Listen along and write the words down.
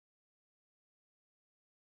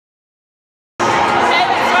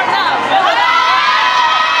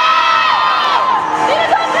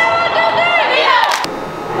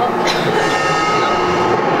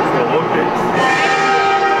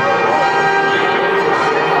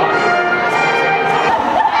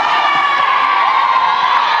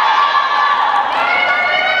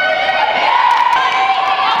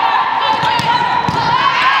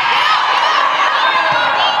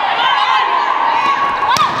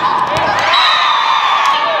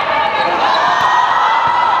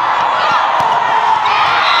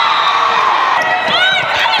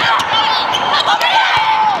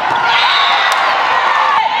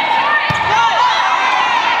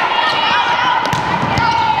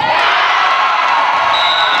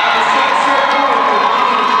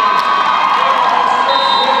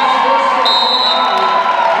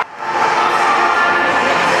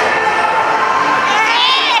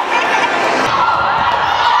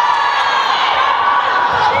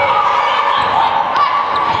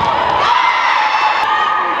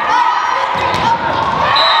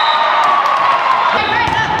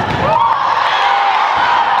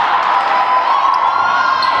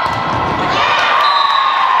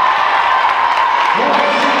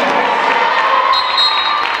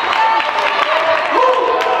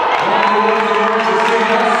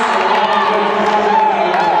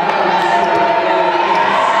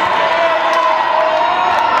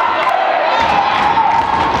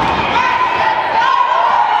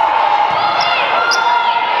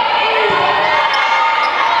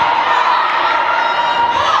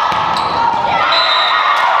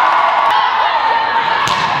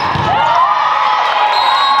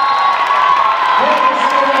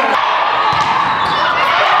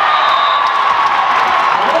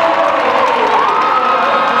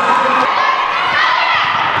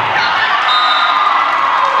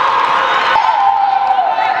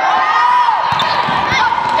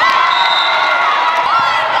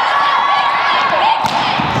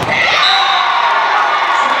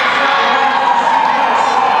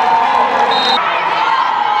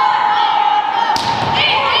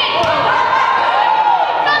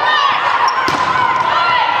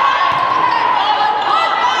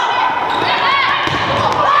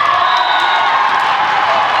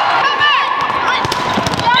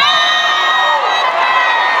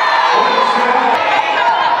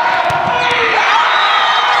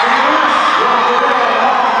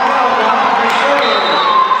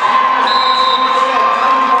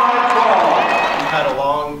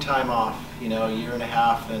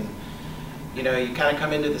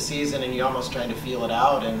come into the season and you almost trying to feel it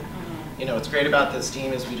out. And you know, what's great about this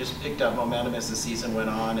team is we just picked up momentum as the season went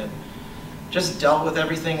on and just dealt with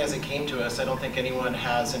everything as it came to us. I don't think anyone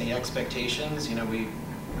has any expectations. You know, we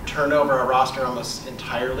turned over our roster almost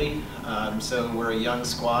entirely, so we're a young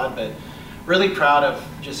squad, but really proud of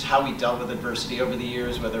just how we dealt with adversity over the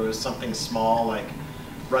years, whether it was something small like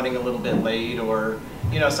running a little bit late, or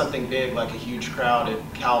you know, something big like a huge crowd at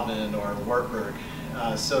Calvin or Wartburg.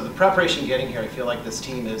 So the preparation getting here, I feel like this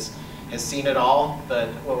team has seen it all, but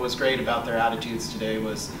what was great about their attitudes today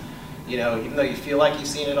was, you know, even though you feel like you've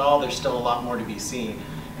seen it all, there's still a lot more to be seen.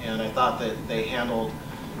 And I thought that they handled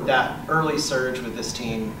that early surge with this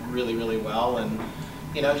team really, really well, and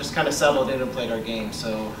you know, just kind of settled in and played our game.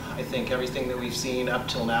 So I think everything that we've seen up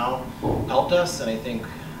till now helped us, and I think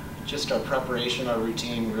just our preparation, our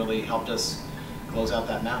routine really helped us close out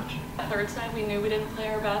that match. The third set, we knew we didn't play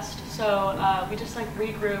our best, so we just like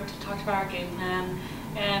regrouped, talked about our game plan,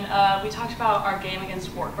 and we talked about our game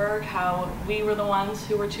against Wartburg, how we were the ones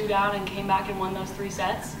who were 2 down and came back and won those 3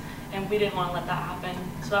 sets, and we didn't want to let that happen.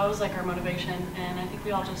 So that was like our motivation, and I think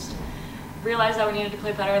we all just realized that we needed to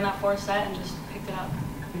play better in that 4th set and just picked it up.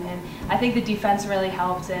 And I think the defense really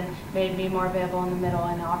helped and made me more available in the middle,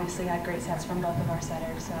 and obviously had great sets from both of our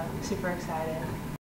setters, so super excited.